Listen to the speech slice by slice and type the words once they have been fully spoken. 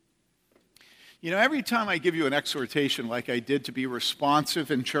You know, every time I give you an exhortation like I did to be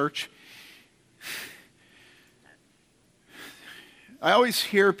responsive in church, I always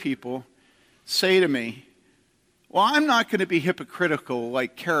hear people say to me, well, I'm not going to be hypocritical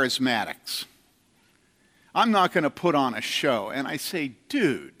like charismatics. I'm not going to put on a show. And I say,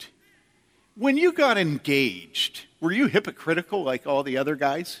 dude, when you got engaged, were you hypocritical like all the other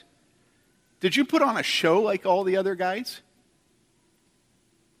guys? Did you put on a show like all the other guys?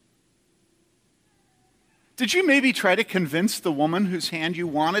 Did you maybe try to convince the woman whose hand you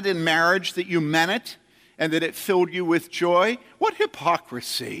wanted in marriage that you meant it and that it filled you with joy? What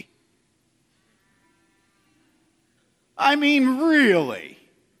hypocrisy! I mean, really.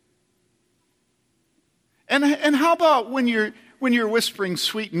 And how about when you're whispering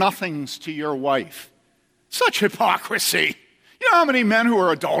sweet nothings to your wife? Such hypocrisy. You know how many men who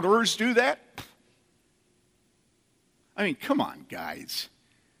are adulterers do that? I mean, come on, guys.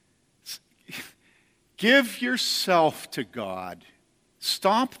 Give yourself to God.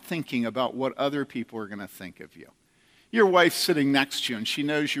 Stop thinking about what other people are going to think of you. Your wife's sitting next to you, and she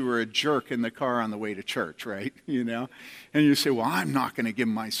knows you were a jerk in the car on the way to church, right? You know? And you say, well, I'm not going to give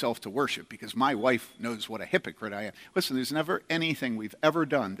myself to worship because my wife knows what a hypocrite I am. Listen, there's never anything we've ever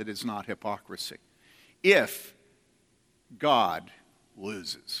done that is not hypocrisy. If God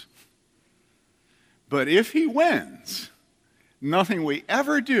loses. But if he wins, nothing we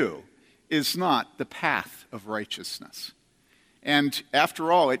ever do is not the path of righteousness. And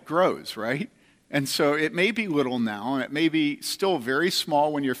after all, it grows, right? And so it may be little now, and it may be still very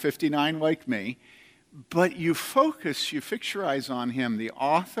small when you're 59 like me, but you fix your eyes on him, the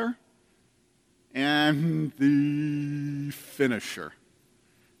author and the finisher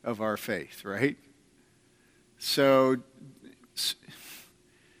of our faith, right? So,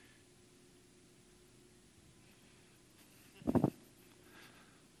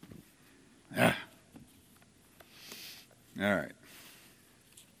 all right.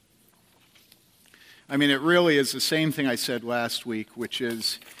 I mean, it really is the same thing I said last week, which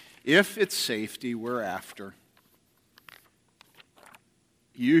is, if it's safety we're after,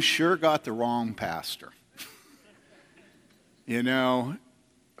 you sure got the wrong pastor. You know,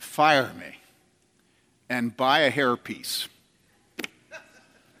 fire me and buy a hairpiece.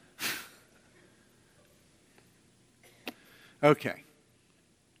 Okay.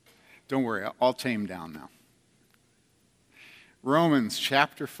 Don't worry, I'll tame down now. Romans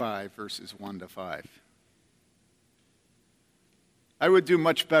chapter 5, verses 1 to 5. I would do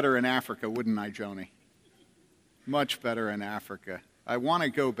much better in Africa, wouldn't I, Joni? Much better in Africa. I want to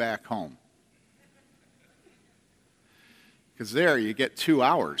go back home. Because there you get 2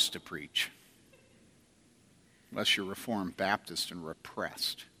 hours to preach. Unless you're Reformed Baptist and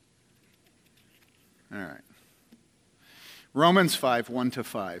repressed. All right. Romans 5, 1 to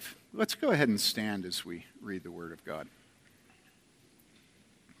 5. Let's go ahead and stand as we read the Word of God.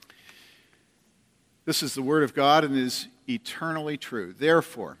 This is the Word of God and is eternally true.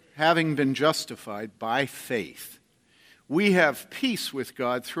 Therefore, having been justified by faith, we have peace with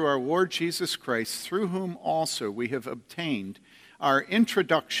God through our Lord Jesus Christ, through whom also we have obtained our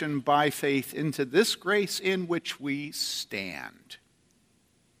introduction by faith into this grace in which we stand.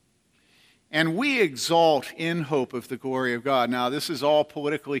 And we exalt in hope of the glory of God. Now, this is all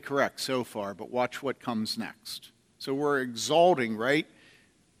politically correct so far, but watch what comes next. So we're exalting, right?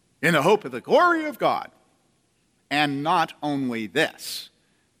 In the hope of the glory of God. And not only this,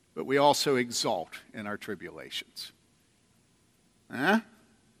 but we also exalt in our tribulations. And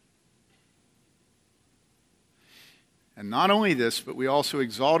not only this, but we also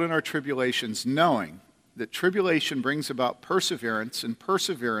exalt in our tribulations, knowing that tribulation brings about perseverance, and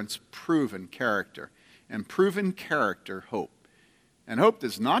perseverance, proven character, and proven character, hope. And hope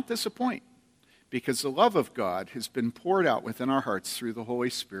does not disappoint, because the love of God has been poured out within our hearts through the Holy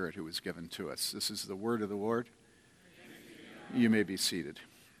Spirit who was given to us. This is the word of the Lord. You may be seated.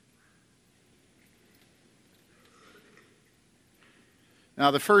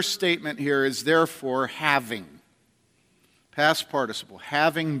 Now, the first statement here is, therefore, having. Past participle,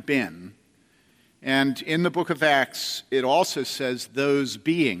 having been. And in the book of Acts, it also says those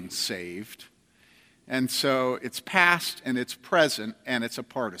being saved. And so it's past and it's present and it's a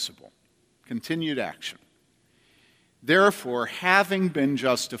participle. Continued action. Therefore, having been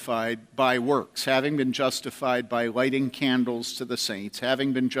justified by works, having been justified by lighting candles to the saints,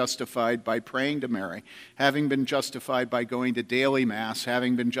 having been justified by praying to Mary, having been justified by going to daily mass,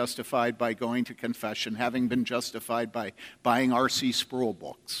 having been justified by going to confession, having been justified by buying R.C. Sproul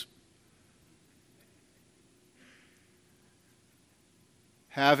books.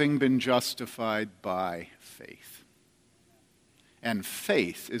 Having been justified by faith. And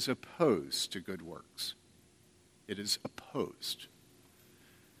faith is opposed to good works. It is opposed.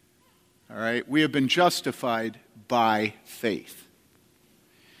 All right? We have been justified by faith.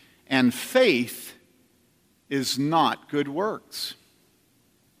 And faith is not good works.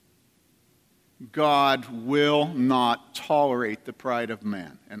 God will not tolerate the pride of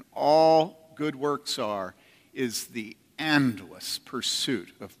man. And all good works are is the endless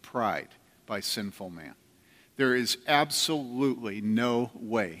pursuit of pride by sinful man. There is absolutely no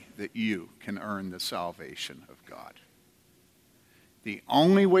way that you can earn the salvation of God. The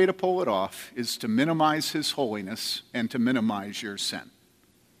only way to pull it off is to minimize his holiness and to minimize your sin.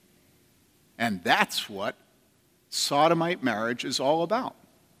 And that's what sodomite marriage is all about.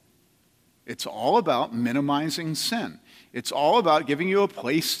 It's all about minimizing sin. It's all about giving you a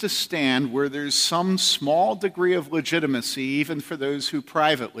place to stand where there's some small degree of legitimacy, even for those who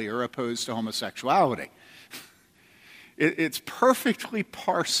privately are opposed to homosexuality. It's perfectly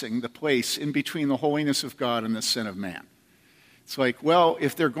parsing the place in between the holiness of God and the sin of man. It's like, well,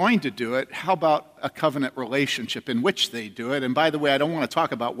 if they're going to do it, how about a covenant relationship in which they do it? And by the way, I don't want to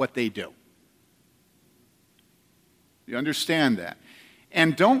talk about what they do. You understand that?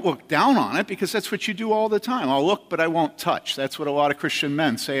 And don't look down on it, because that's what you do all the time. I'll look, but I won't touch. That's what a lot of Christian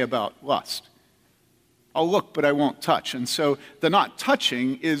men say about lust. I'll look, but I won't touch. And so the not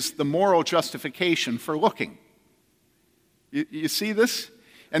touching is the moral justification for looking. You see this?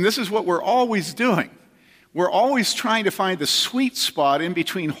 And this is what we're always doing. We're always trying to find the sweet spot in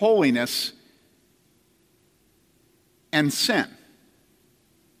between holiness and sin.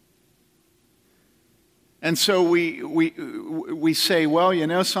 And so we say, well, you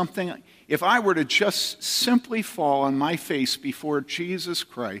know something? If I were to just simply fall on my face before Jesus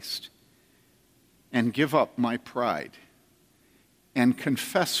Christ and give up my pride and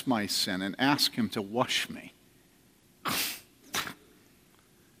confess my sin and ask him to wash me,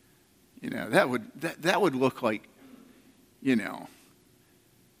 you know, that would look like, you know,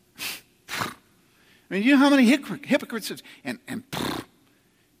 I mean, you know how many hypocrites and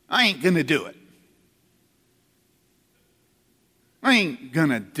I ain't going to do it. I ain't going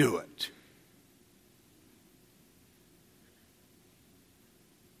to do it.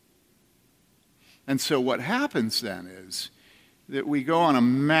 And so what happens then is that we go on a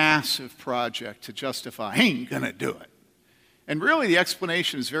massive project to justify, I ain't going to do it. And really the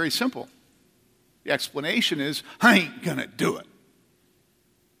explanation is very simple. The explanation is, I ain't going to do it.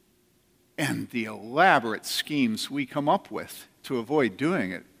 And the elaborate schemes we come up with to avoid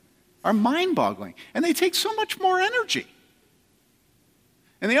doing it are mind-boggling. And they take so much more energy.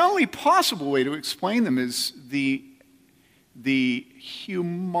 And the only possible way to explain them is the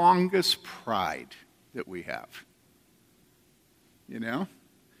humongous pride that we have. You know?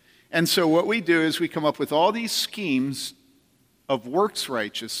 And so what we do is we come up with all these schemes of works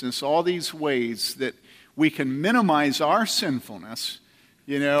righteousness, all these ways that we can minimize our sinfulness.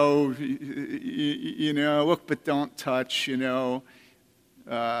 You know, look but don't touch, you know,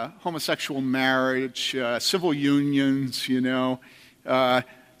 homosexual marriage, civil unions, you know,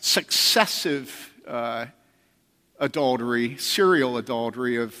 successive adultery, serial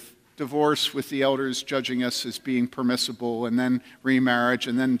adultery of divorce with the elders judging us as being permissible, and then remarriage,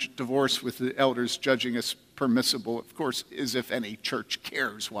 and then divorce with the elders judging us permissible. Of course, as if any church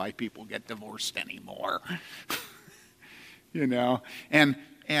cares why people get divorced anymore. You know, and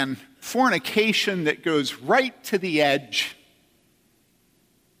fornication that goes right to the edge.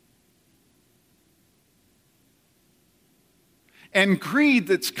 And greed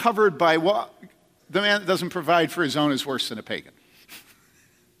that's covered by what the man that doesn't provide for his own is worse than a pagan.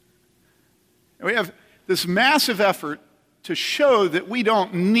 And we have this massive effort to show that we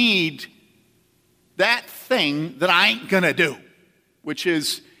don't need that thing that I ain't going to do, which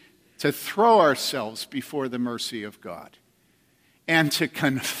is to throw ourselves before the mercy of God and to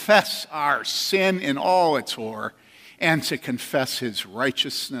confess our sin in all its horror and to confess his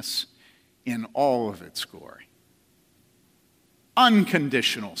righteousness in all of its glory.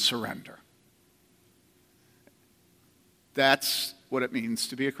 Unconditional surrender. That's what it means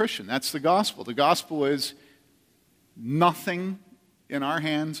to be a Christian. That's the gospel. The gospel is nothing in our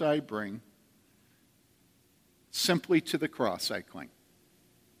hands I bring, simply to the cross I cling.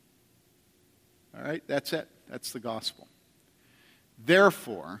 All right, that's it. That's the gospel.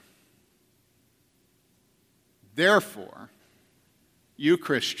 Therefore, you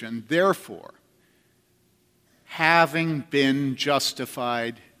Christian, therefore, having been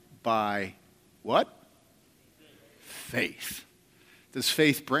justified by what? Faith. Does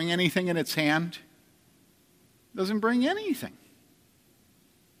faith bring anything in its hand? It doesn't bring anything.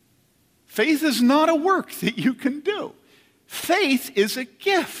 Faith is not a work that you can do. Faith is a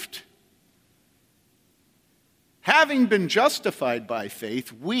gift. Having been justified by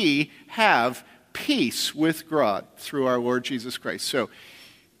faith, we have peace with God through our Lord Jesus Christ. So,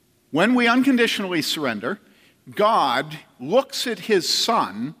 when we unconditionally surrender, God looks at his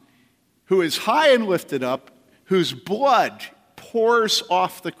Son, who is high and lifted up, whose blood pours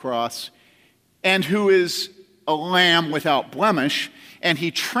off the cross, and who is a lamb without blemish, and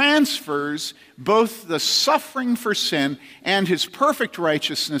he transfers both the suffering for sin and his perfect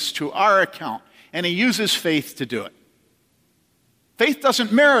righteousness to our account, and he uses faith to do it. Faith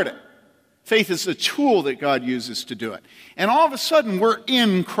doesn't merit it. Faith is the tool that God uses to do it. And all of a sudden, we're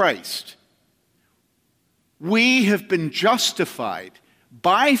in Christ. We have been justified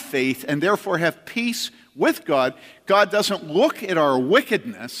by faith and therefore have peace with God. God doesn't look at our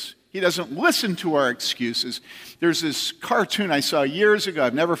wickedness. He doesn't listen to our excuses. There's this cartoon I saw years ago.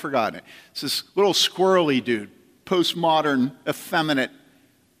 I've never forgotten it. It's this little squirrely dude, postmodern, effeminate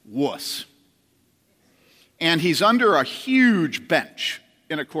wuss. And he's under a huge bench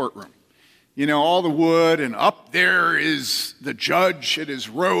in a courtroom. You know, all the wood, and up there is the judge in his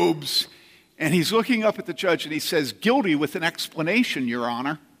robes. And he's looking up at the judge and he says, "Guilty with an explanation, Your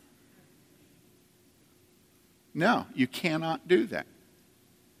Honor." No, you cannot do that.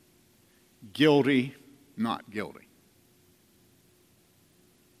 Guilty, not guilty.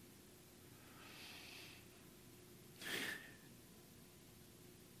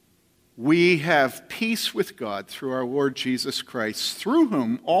 We have peace with God through our Lord Jesus Christ, through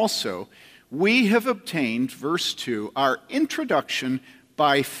whom also we have obtained, verse 2, our introduction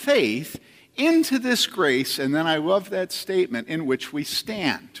by faith into this grace, and then I love that statement, in which we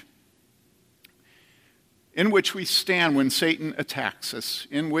stand. In which we stand when Satan attacks us,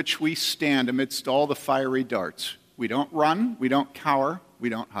 in which we stand amidst all the fiery darts. We don't run, we don't cower, we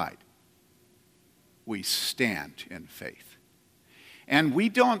don't hide. We stand in faith. And we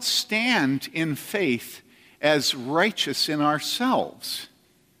don't stand in faith as righteous in ourselves.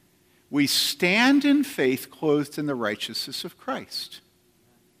 We stand in faith clothed in the righteousness of Christ.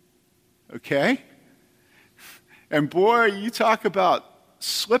 Okay? And boy, you talk about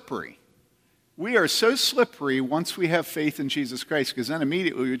slippery. We are so slippery once we have faith in Jesus Christ, because then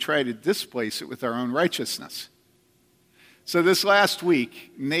immediately we try to displace it with our own righteousness. So this last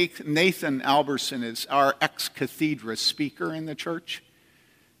week, Nathan Alberson is our ex-cathedra speaker in the church.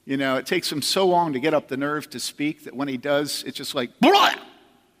 You know, it takes him so long to get up the nerve to speak that when he does, it's just like, blah!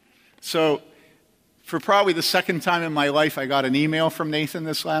 So for probably the second time in my life, I got an email from Nathan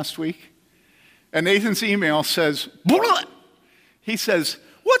this last week. And Nathan's email says, blah! He says,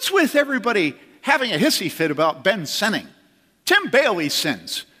 "What's with everybody having a hissy fit about Ben sinning? Tim Bailey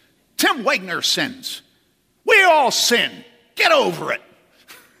sins. Tim Wagner sins. We all sin. Get over it."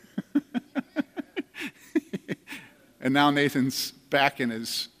 And now Nathan's back in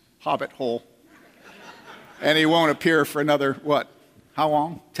his hobbit hole. And he won't appear for another, what? How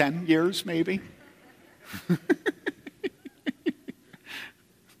long? 10 years, maybe?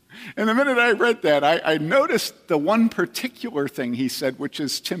 And the minute I read that, I noticed the one particular thing he said, which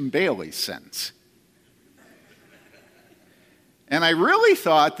is Tim Bailey sins. And I really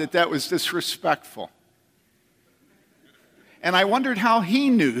thought that that was disrespectful. And I wondered how he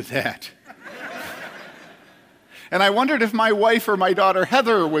knew that. And I wondered if my wife or my daughter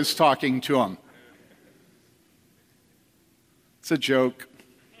Heather was talking to him. It's a joke.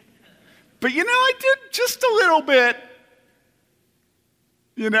 But you know, I did just a little bit.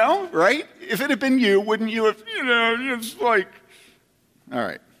 You know, right? If it had been you, wouldn't you have, you know, it's like, all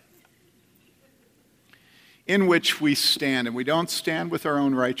right. In which we stand, and we don't stand with our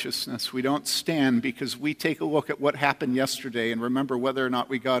own righteousness. We don't stand because we take a look at what happened yesterday and remember whether or not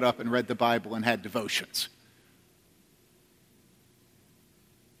we got up and read the Bible and had devotions.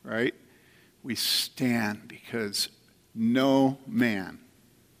 Right? We stand because no man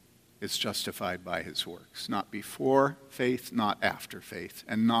is justified by his works, not before faith, not after faith,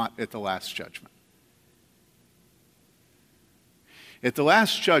 and not at the last judgment. At the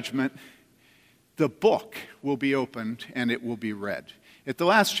last judgment, the book will be opened and it will be read. At the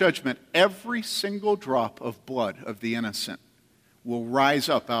last judgment, every single drop of blood of the innocent will rise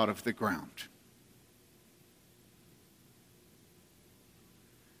up out of the ground.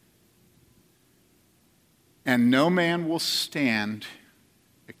 And no man will stand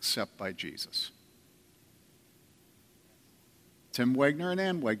except by Jesus. Tim Wagner and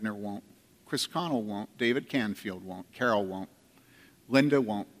Ann Wagner won't. Chris Connell won't. David Canfield won't. Carol won't. Linda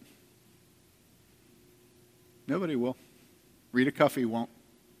won't. Nobody will. Rita Cuffey won't.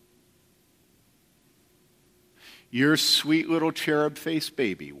 Your sweet little cherub-faced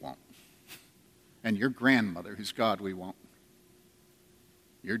baby won't. And your grandmother, who's godly, won't.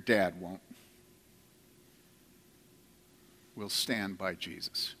 Your dad won't. We'll stand by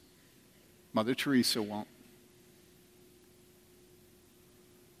Jesus. Mother Teresa won't.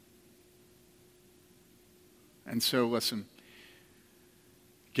 And so, listen,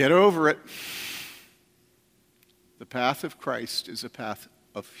 get over it. The path of Christ is a path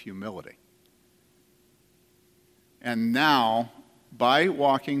of humility. And now, by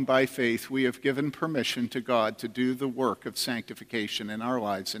walking by faith, we have given permission to God to do the work of sanctification in our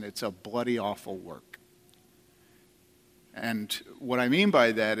lives, and it's a bloody awful work. And what I mean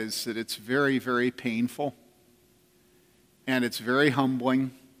by that is that it's very, very painful, and it's very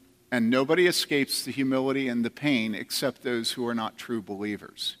humbling, and nobody escapes the humility and the pain except those who are not true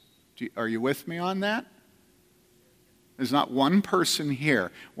believers. Are you with me on that? There's not one person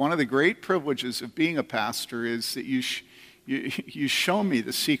here. One of the great privileges of being a pastor is that you show me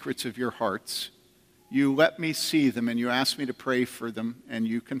the secrets of your hearts. You let me see them, and you ask me to pray for them, and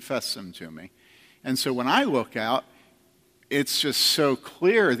you confess them to me. And so when I look out, it's just so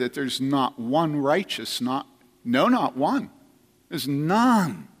clear that there's not one righteous, not one. There's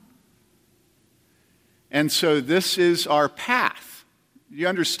none. And so this is our path. You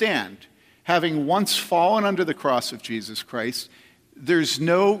understand? Having once fallen under the cross of Jesus Christ, there's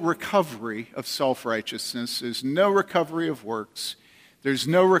no recovery of self-righteousness. There's no recovery of works. There's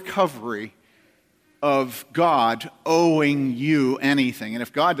no recovery of God owing you anything. And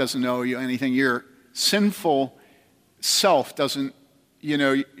if God doesn't owe you anything, your sinful self doesn't,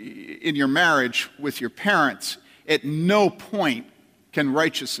 in your marriage with your parents, at no point can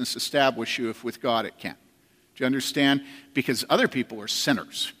righteousness establish you if with God it can. Do you understand? Because other people are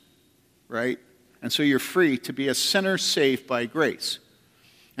sinners, right? And so you're free to be a sinner saved by grace.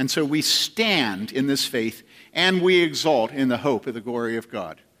 And so we stand in this faith and we exult in the hope of the glory of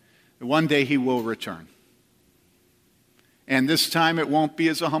God. One day he will return. And this time it won't be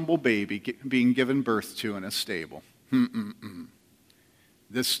as a humble baby being given birth to in a stable.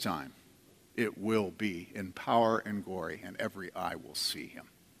 This time it will be in power and glory, and every eye will see him.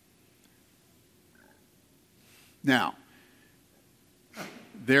 Now,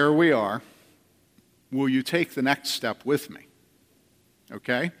 there we are. Will you take the next step with me?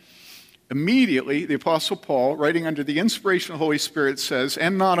 Okay? Immediately, the Apostle Paul, writing under the inspiration of the Holy Spirit, says,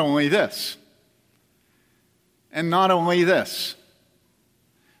 and not only this. And not only this.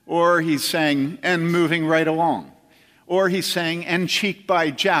 Or he's saying, and moving right along. Or he's saying, and cheek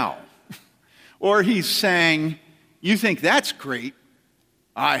by jowl. Or he's saying, you think that's great?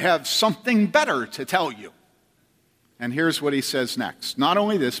 I have something better to tell you. And here's what he says next. Not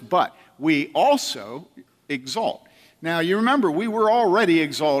only this, but we also exalt. Now, you remember, we were already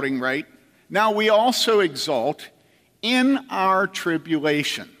exalting, right? Now we also exalt in our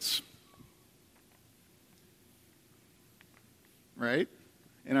tribulations. Right?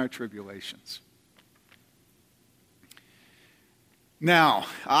 In our tribulations. Now,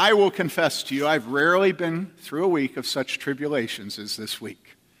 I will confess to you, I've rarely been through a week of such tribulations as this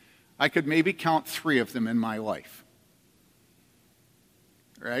week. I could maybe count 3 of them in my life.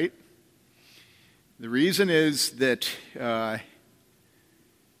 Right? The reason is that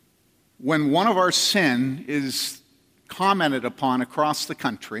when one of our sin is commented upon across the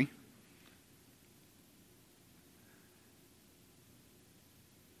country,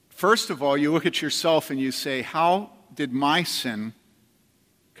 first of all, you look at yourself and you say, how did my sin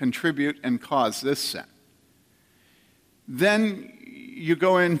contribute and cause this sin? Then you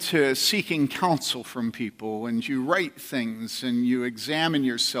go into seeking counsel from people, and you write things, and you examine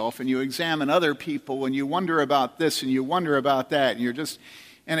yourself, and you examine other people, and you wonder about this, and you wonder about that,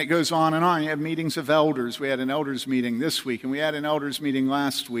 and it goes on and on. You have meetings of elders. We had an elders meeting this week, and we had an elders meeting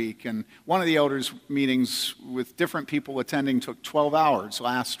last week, and one of the elders meetings with different people attending took 12 hours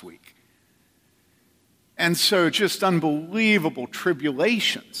last week. And so just unbelievable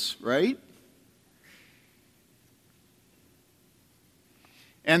tribulations, right?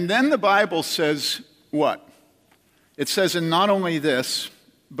 And then the Bible says what? It says, and not only this,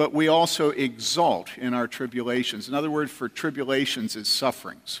 but we also exult in our tribulations. Another word for tribulations is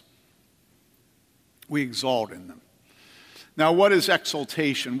sufferings. We exalt in them. Now, what is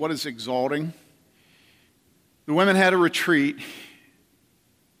exaltation? What is exalting? The women had a retreat,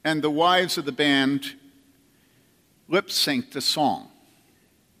 and the wives of the band lip-synced a song.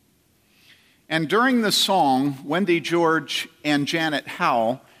 And during the song, Wendy George and Janet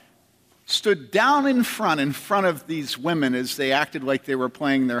Howell stood down in front of these women as they acted like they were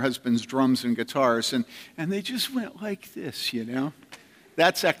playing their husband's drums and guitars, and they just went like this,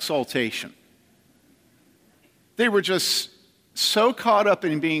 That's exaltation. They were just so caught up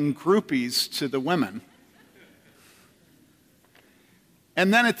in being groupies to the women.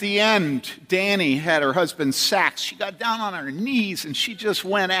 And then at the end, Danny had her husband sacked. She got down on her knees and she just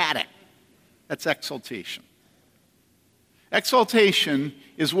went at it. That's exaltation. Exaltation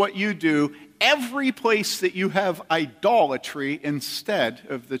is what you do every place that you have idolatry instead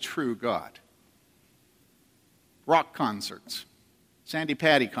of the true God. Rock concerts, Sandy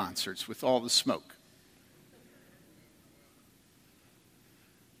Patty concerts with all the smoke.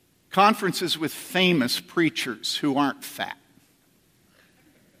 Conferences with famous preachers who aren't fat.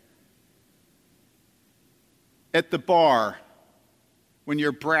 At the bar, when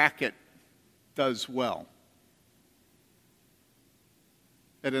your bracket does well.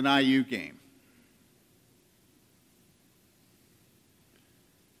 At an IU game.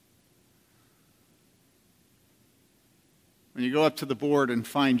 When you go up to the board and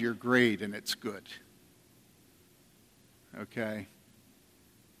find your grade and it's good. Okay?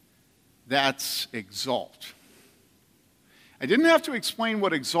 That's exalt. I didn't have to explain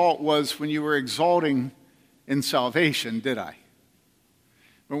what exalt was when you were exalting in salvation, did I?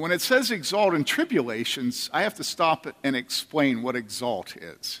 But when it says exalt in tribulations, I have to stop and explain what exalt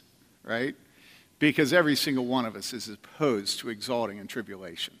is, right? Because every single one of us is opposed to exalting in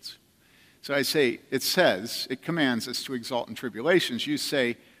tribulations. So I say, it commands us to exalt in tribulations. You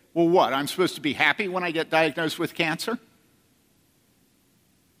say, well, what? I'm supposed to be happy when I get diagnosed with cancer?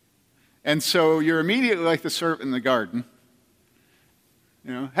 And so you're immediately like the serpent in the garden.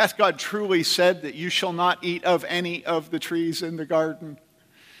 You know, hath God truly said that you shall not eat of any of the trees in the garden?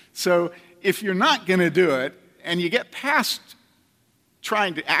 So if you're not going to do it, and you get past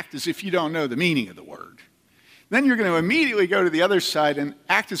trying to act as if you don't know the meaning of the word, then you're going to immediately go to the other side and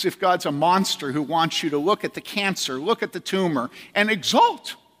act as if God's a monster who wants you to look at the cancer, look at the tumor, and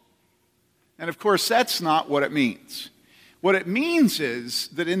exalt. And of course, that's not what it means. What it means is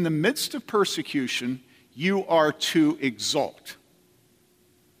that in the midst of persecution, you are to exalt.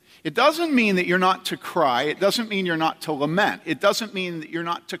 It doesn't mean that you're not to cry. It doesn't mean you're not to lament. It doesn't mean that you're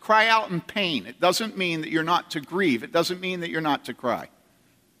not to cry out in pain. It doesn't mean that you're not to grieve. It doesn't mean that you're not to cry.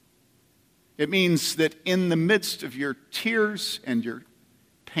 It means that in the midst of your tears and your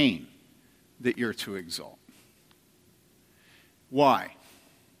pain, that you're to exalt. Why?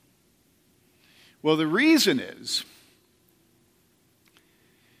 Well, the reason is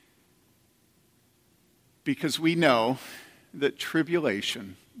because we know that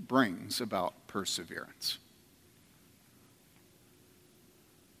tribulation brings about perseverance.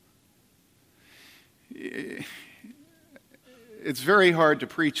 It's very hard to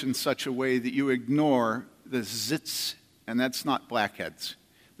preach in such a way that you ignore the zitz, and that's not blackheads,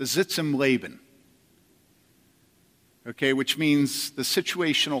 the zitz im Leben, okay, which means the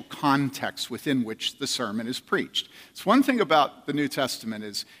situational context within which the sermon is preached. It's one thing about the New Testament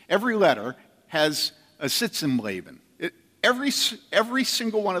is every letter has a zitz im Leben. Every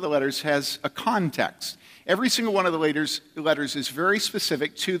single one of the letters has a context. Every single one of the letters is very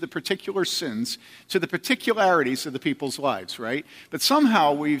specific to the particular sins, to the particularities of the people's lives, right? But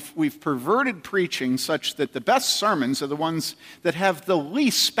somehow we've perverted preaching such that the best sermons are the ones that have the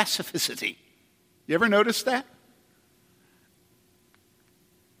least specificity. You ever notice that?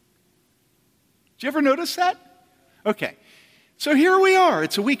 Did you ever notice that? Okay. So here we are.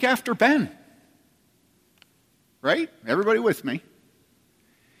 It's a week after Ben. Right? Everybody with me?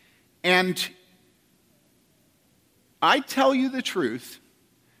 And I tell you the truth,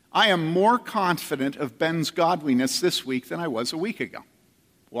 I am more confident of Ben's godliness this week than I was a week ago.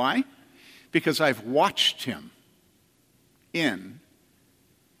 Why? Because I've watched him in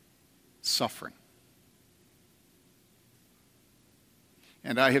suffering.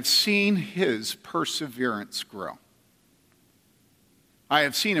 And I have seen his perseverance grow. I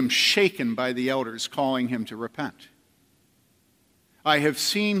have seen him shaken by the elders calling him to repent. I have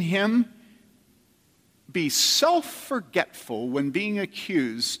seen him be self-forgetful when being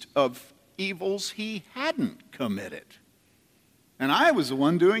accused of evils he hadn't committed. And I was the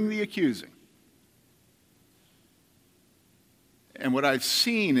one doing the accusing. And what I've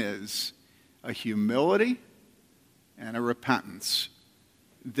seen is a humility and a repentance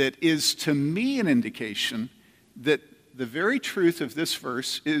that is to me an indication that the very truth of this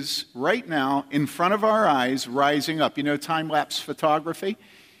verse is right now in front of our eyes rising up. You know time-lapse photography?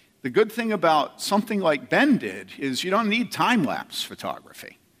 The good thing about something like Ben did is you don't need time-lapse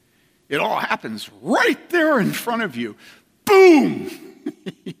photography. It all happens right there in front of you. Boom!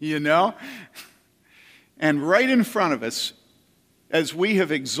 You know? And right in front of us, as we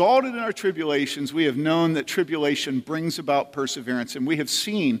have exalted in our tribulations, we have known that tribulation brings about perseverance, and we have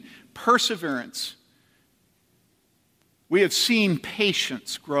seen perseverance. We have seen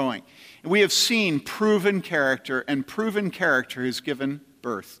patience growing. And we have seen proven character, and proven character has given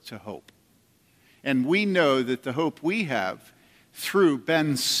birth to hope. And we know that the hope we have through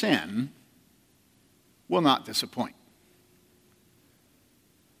Ben's sin will not disappoint.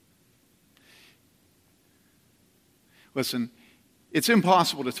 Listen, it's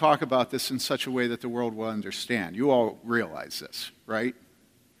impossible to talk about this in such a way that the world will understand. You all realize this, right?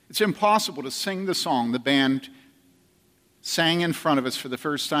 It's impossible to sing the song the band sang in front of us for the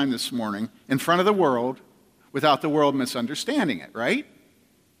first time this morning, in front of the world, without the world misunderstanding it, right?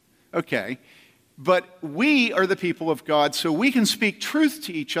 Okay. But we are the people of God, so we can speak truth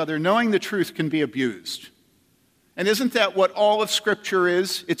to each other, knowing the truth can be abused. And isn't that what all of Scripture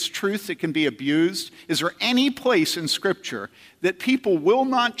is? It's truth that can be abused. Is there any place in Scripture that people will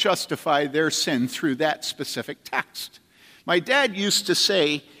not justify their sin through that specific text? My dad used to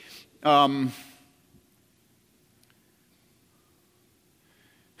say, well,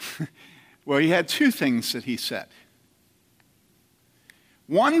 he had two things that he said.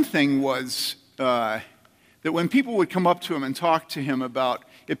 One thing was that when people would come up to him and talk to him about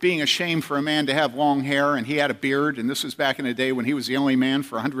it being a shame for a man to have long hair, and he had a beard, and this was back in a day when he was the only man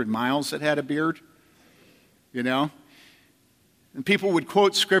for 100 miles that had a beard, you know? And people would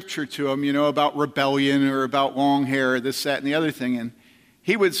quote Scripture to him, you know, about rebellion or about long hair, this, that, and the other thing, and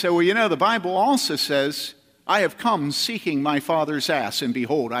he would say, well, you know, the Bible also says, I have come seeking my father's ass, and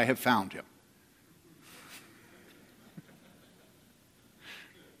behold, I have found him.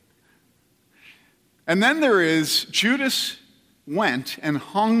 And then there is, Judas went and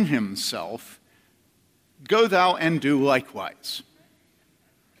hung himself. Go thou and do likewise.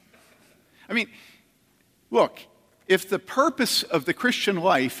 I mean, look, if the purpose of the Christian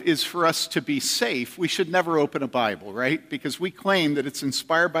life is for us to be safe, we should never open a Bible, right? Because we claim that it's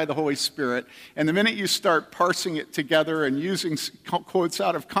inspired by the Holy Spirit, and the minute you start parsing it together and using quotes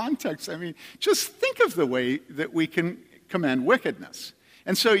out of context, I mean, just think of the way that we can commend wickedness.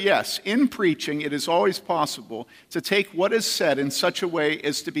 And so, yes, in preaching, it is always possible to take what is said in such a way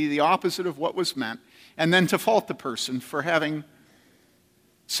as to be the opposite of what was meant, and then to fault the person for having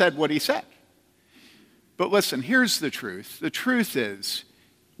said what he said. But listen, here's the truth. The truth is,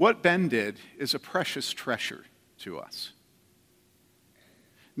 what Ben did is a precious treasure to us.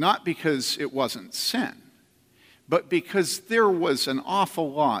 Not because it wasn't sin, but because there was an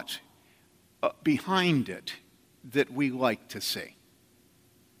awful lot behind it that we like to see.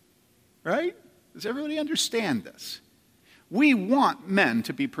 Right? Does everybody understand this? We want men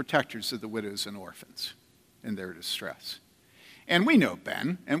to be protectors of the widows and orphans in their distress. And we know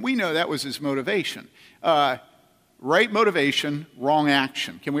Ben, and we know that was his motivation. Right motivation, wrong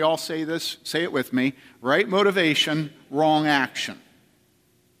action. Can we all say this? Say it with me. Right motivation, wrong action.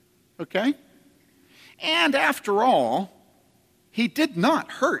 Okay? And after all, he did not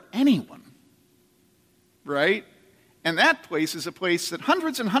hurt anyone. Right? And that place is a place that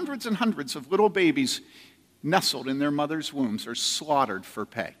hundreds and hundreds and hundreds of little babies nestled in their mother's wombs are slaughtered for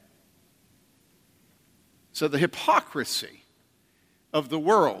pay. So the hypocrisy of the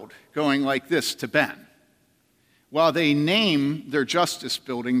world going like this to Ben, while they name their justice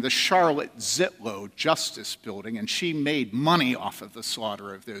building the Charlotte Zitlow Justice Building, and she made money off of the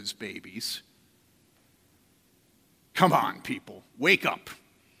slaughter of those babies. Come on, people, wake up.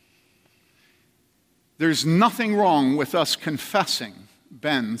 There's nothing wrong with us confessing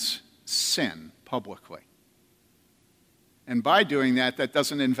Ben's sin publicly. And by doing that, that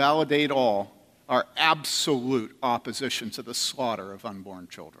doesn't invalidate all our absolute opposition to the slaughter of unborn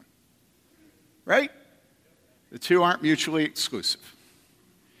children. Right? The two aren't mutually exclusive.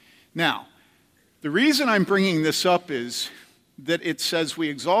 Now, the reason I'm bringing this up is that it says we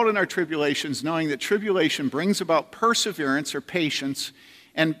exalt in our tribulations, knowing that tribulation brings about perseverance or patience,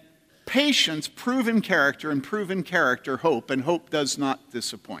 and patience, proven character, and proven character, hope, and hope does not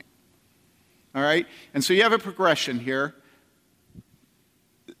disappoint. All right? And so you have a progression here.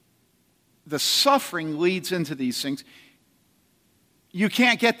 The suffering leads into these things. You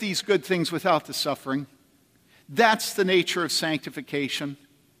can't get these good things without the suffering. That's the nature of sanctification.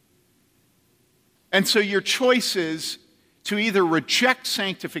 And so your choice is to either reject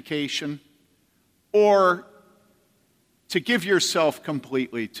sanctification or to give yourself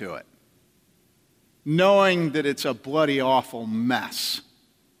completely to it, knowing that it's a bloody, awful mess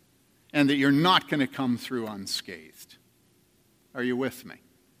and that you're not going to come through unscathed. Are you with me?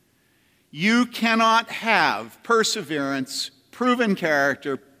 You cannot have perseverance, proven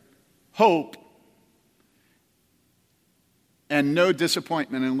character, hope, and no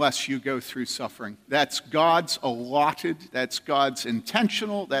disappointment unless you go through suffering. That's God's allotted, that's God's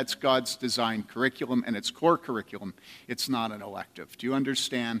intentional, that's God's designed curriculum, and it's core curriculum. It's not an elective. Do you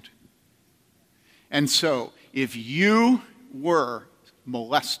understand? And so, if you were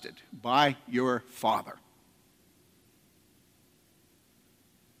molested by your father,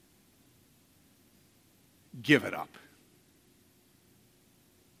 give it up.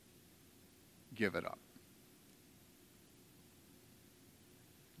 Give it up.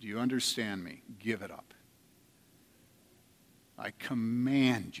 Do you understand me? Give it up. I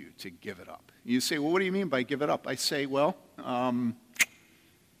command you to give it up. You say, well, what do you mean by give it up? I say, well,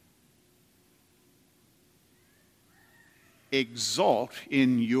 exult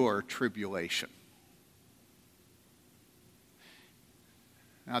in your tribulation.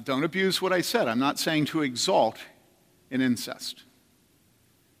 Now, don't abuse what I said. I'm not saying to exalt in incest.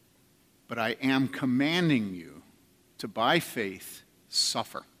 But I am commanding you to, by faith,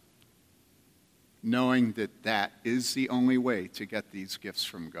 suffer, knowing that that is the only way to get these gifts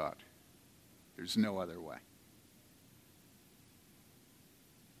from God. There's no other way.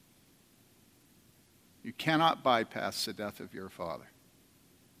 You cannot bypass the death of your father.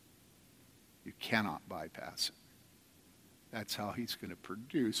 You cannot bypass it. That's how he's going to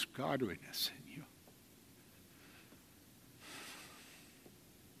produce godliness in you.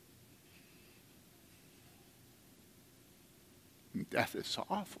 And death is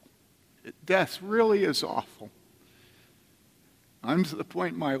awful. Death really is awful. I'm to the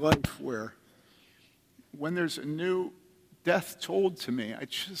point in my life where when there's a new death told to me,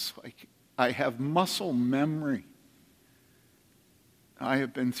 I have muscle memory. I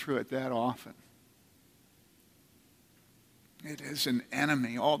have been through it that often. It is an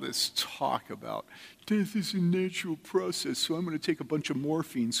enemy. All this talk about death is a natural process, so I'm going to take a bunch of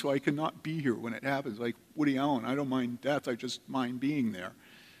morphine so I cannot be here when it happens. Like Woody Allen, I don't mind death, I just mind being there.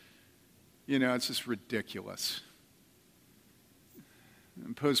 You know, it's just ridiculous.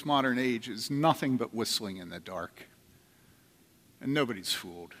 And postmodern age is nothing but whistling in the dark. And nobody's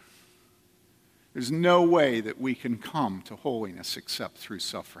fooled. There's no way that we can come to holiness except through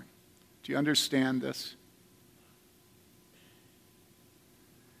suffering. Do you understand this?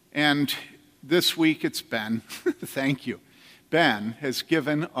 And this week it's Ben. Thank you. Ben has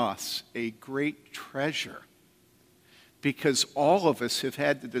given us a great treasure because all of us have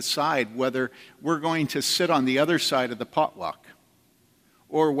had to decide whether we're going to sit on the other side of the potluck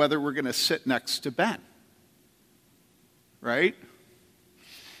or whether we're going to sit next to Ben. Right?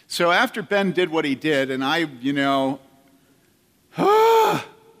 So after Ben did what he did, and I,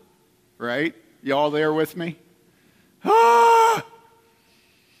 right? Y'all there with me?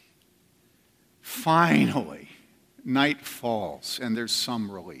 Finally, night falls, and there's some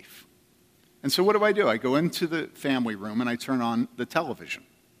relief. And so what do? I go into the family room, and I turn on the television.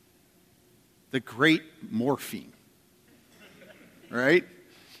 The great morphine. Right?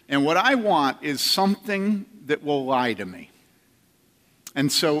 And what I want is something that will lie to me.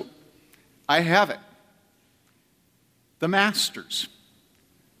 And so I have it. The Masters.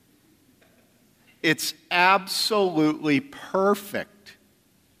 It's absolutely perfect.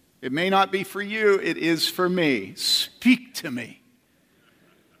 It may not be for you, it is for me. Speak to me.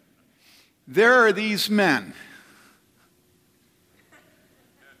 There are these men,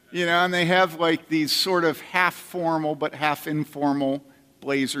 and they have like these sort of half formal but half informal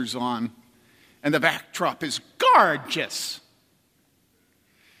blazers on, and the backdrop is gorgeous.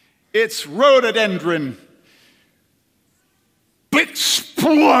 It's rhododendron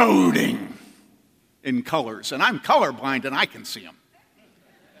exploding in colors, and I'm colorblind and I can see them.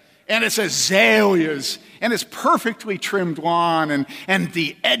 And it's azaleas, and it's perfectly trimmed lawn, and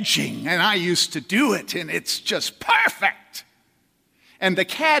the edging, and I used to do it, and it's just perfect. And the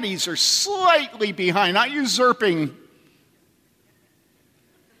caddies are slightly behind, not usurping.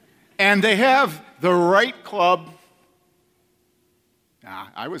 And they have the right club.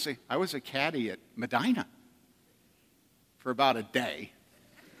 I was a caddy at Medina for about a day,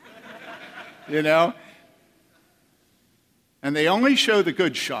 And they only show the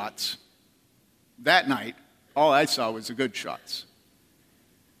good shots. That night, all I saw was the good shots.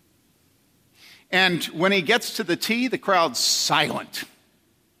 And when he gets to the tee, the crowd's silent.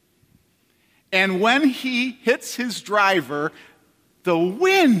 And when he hits his driver, the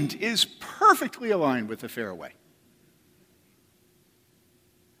wind is perfectly aligned with the fairway.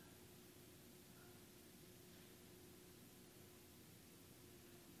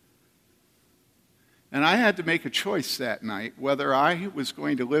 And I had to make a choice that night whether I was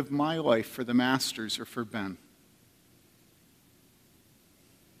going to live my life for the Masters or for Ben.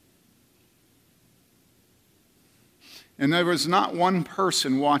 And there was not one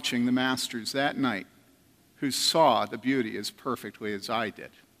person watching the Masters that night who saw the beauty as perfectly as I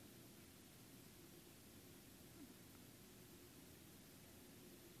did.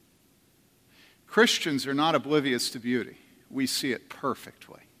 Christians are not oblivious to beauty. we see it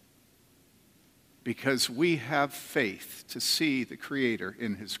perfectly. Because we have faith to see the Creator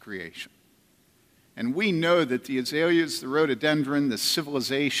in his creation. And we know that the azaleas, the rhododendron, the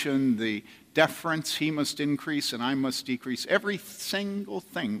civilization, the deference, he must increase and I must decrease. Every single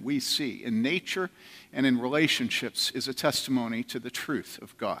thing we see in nature and in relationships is a testimony to the truth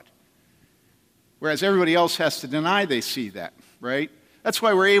of God. Whereas everybody else has to deny they see that, right? That's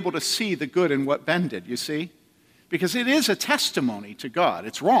why we're able to see the good in what Ben did, you see? Because it is a testimony to God.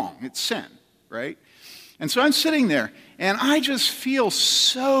 It's wrong. It's sin, right? And so I'm sitting there, and I just feel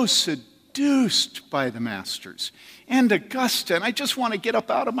so seduced by the Masters and Augusta, and I just want to get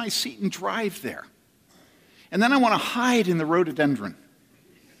up out of my seat and drive there. And then I want to hide in the rhododendron.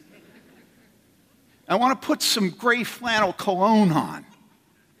 I want to put some gray flannel cologne on.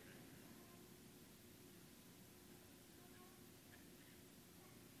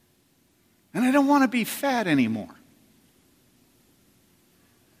 And I don't want to be fat anymore.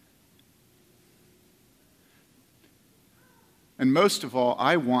 And most of all,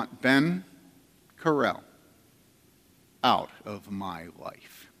 I want Ben Carell out of my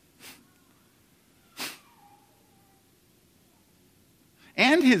life.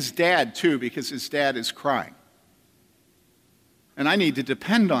 And his dad, too, because his dad is crying. And I need to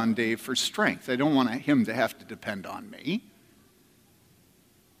depend on Dave for strength. I don't want him to have to depend on me.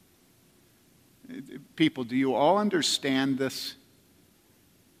 People, do you all understand this?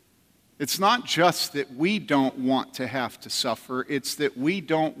 It's not just that we don't want to have to suffer, it's that we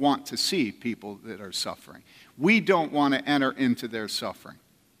don't want to see people that are suffering. We don't want to enter into their suffering.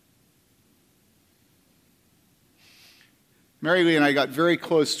 Mary Lee and I got very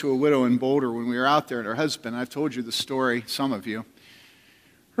close to a widow in Boulder when we were out there, and her husband, I've told you the story, some of you.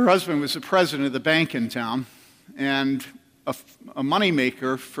 Her husband was the president of the bank in town, and a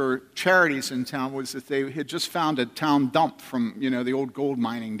moneymaker for charities in town was that they had just found a town dump from, the old gold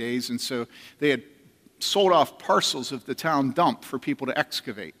mining days, and so they had sold off parcels of the town dump for people to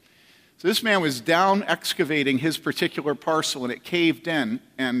excavate. So this man was down excavating his particular parcel, and it caved in,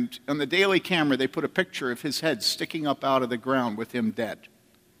 and on the daily camera they put a picture of his head sticking up out of the ground with him dead.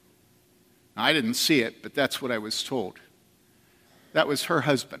 Now, I didn't see it, but that's what I was told. That was her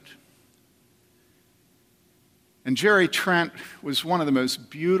husband. And Jerry Trent was one of the most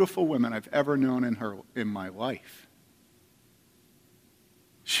beautiful women I've ever known in my life.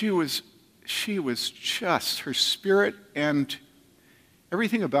 She was just, her spirit and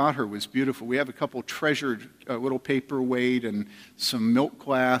everything about her was beautiful. We have a couple treasured little paperweight and some milk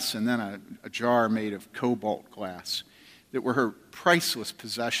glass and then a jar made of cobalt glass that were her priceless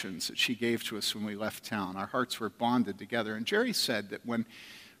possessions that she gave to us when we left town. Our hearts were bonded together. And Jerry said that when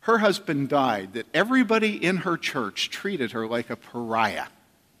her husband died, that everybody in her church treated her like a pariah.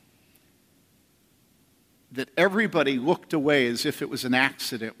 That everybody looked away as if it was an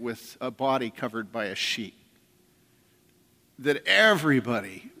accident with a body covered by a sheet. That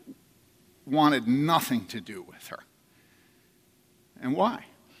everybody wanted nothing to do with her. And why?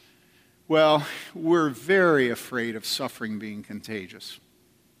 Well, we're very afraid of suffering being contagious.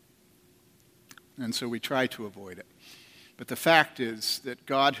 And so we try to avoid it. But the fact is that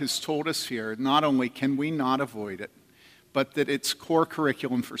God has told us here, not only can we not avoid it, but that it's core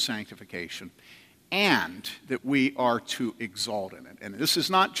curriculum for sanctification, and that we are to exalt in it. And this is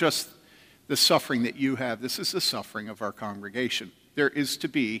not just the suffering that you have, this is the suffering of our congregation. There is to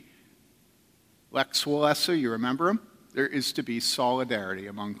be, Lex Walesa, you remember him? There is to be solidarity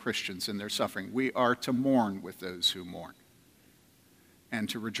among Christians in their suffering. We are to mourn with those who mourn, and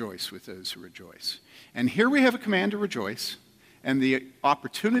to rejoice with those who rejoice. And here we have a command to rejoice, and the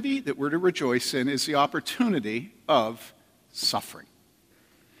opportunity that we're to rejoice in is the opportunity of suffering.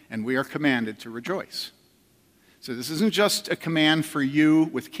 And we are commanded to rejoice. So this isn't just a command for you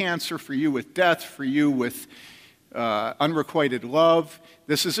with cancer, for you with death, for you with unrequited love.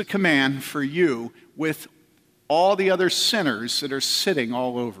 This is a command for you with all the other sinners that are sitting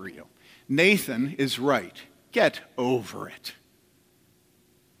all over you. Nathan is right. Get over it.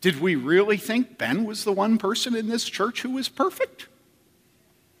 Did we really think Ben was the one person in this church who was perfect?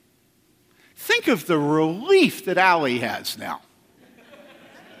 Think of the relief that Allie has now.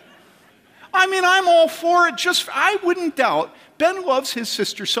 I mean, I'm all for it. I wouldn't doubt Ben loves his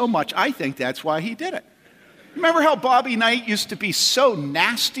sister so much, I think that's why he did it. Remember how Bobby Knight used to be so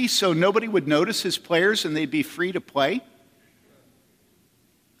nasty so nobody would notice his players and they'd be free to play?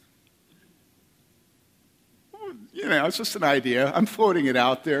 It's just an idea. I'm floating it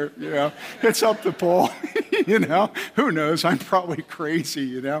out there, It's up to Paul, Who knows? I'm probably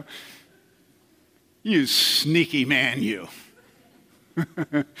crazy, You sneaky man, you.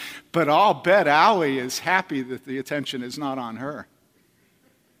 But I'll bet Allie is happy that the attention is not on her.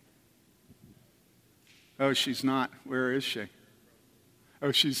 Oh, she's not. Where is she?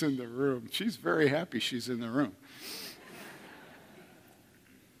 Oh, she's in the room. She's very happy she's in the room.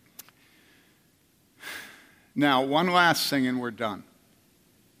 Now, one last thing and we're done.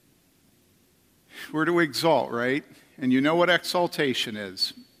 We're to exalt, right? And you know what exaltation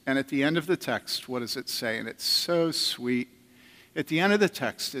is. And at the end of the text, what does it say? And it's so sweet. At the end of the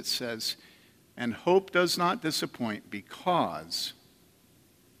text, it says, and hope does not disappoint because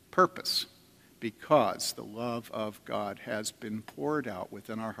the love of God has been poured out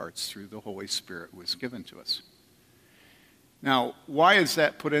within our hearts through the Holy Spirit who was given to us. Now, why is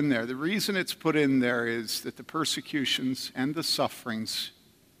that put in there? The reason it's put in there is that the persecutions and the sufferings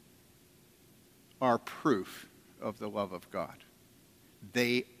are proof of the love of God.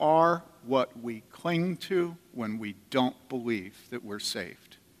 They are what we cling to when we don't believe that we're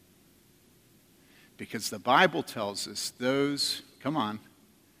saved. Because the Bible tells us those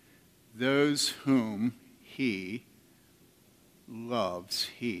whom he loves,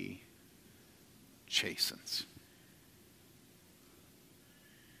 he chastens.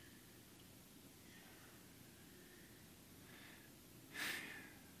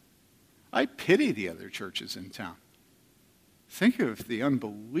 I pity the other churches in town. Think of the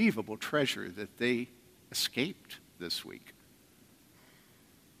unbelievable treasure that they escaped this week.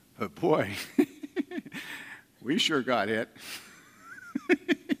 But boy, we sure got hit.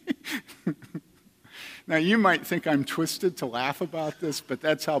 Now, you might think I'm twisted to laugh about this, but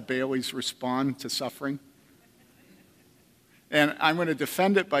that's how Baileys respond to suffering. And I'm going to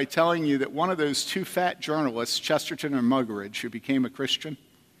defend it by telling you that one of those two fat journalists, Chesterton and Muggeridge, who became a Christian,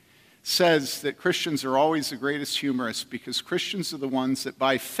 says that Christians are always the greatest humorists because Christians are the ones that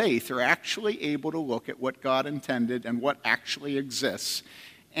by faith are actually able to look at what God intended and what actually exists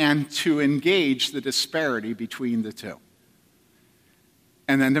and to engage the disparity between the two.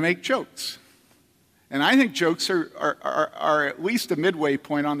 And then to make jokes. And I think jokes are at least a midway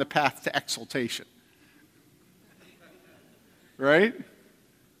point on the path to exaltation. Right?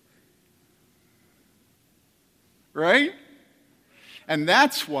 Right? And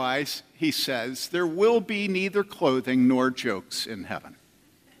that's why he says, there will be neither clothing nor jokes in heaven.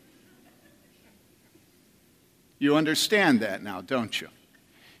 You understand that now, don't you?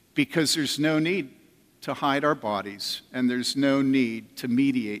 Because there's no need to hide our bodies, and there's no need to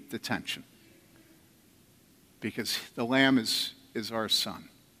mediate the tension. Because the Lamb is our Son.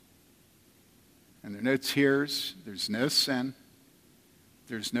 And there are no tears, there's no sin,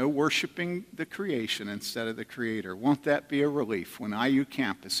 there's no worshiping the creation instead of the Creator. Won't that be a relief when IU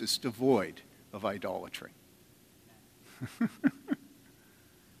campus is devoid of idolatry?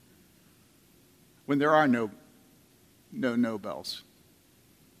 When there are no Nobels,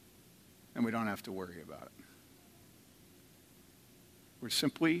 and we don't have to worry about it. We're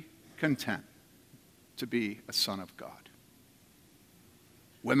simply content to be a son of God.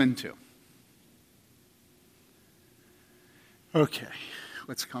 Women too. Okay,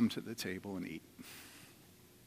 let's come to the table and eat.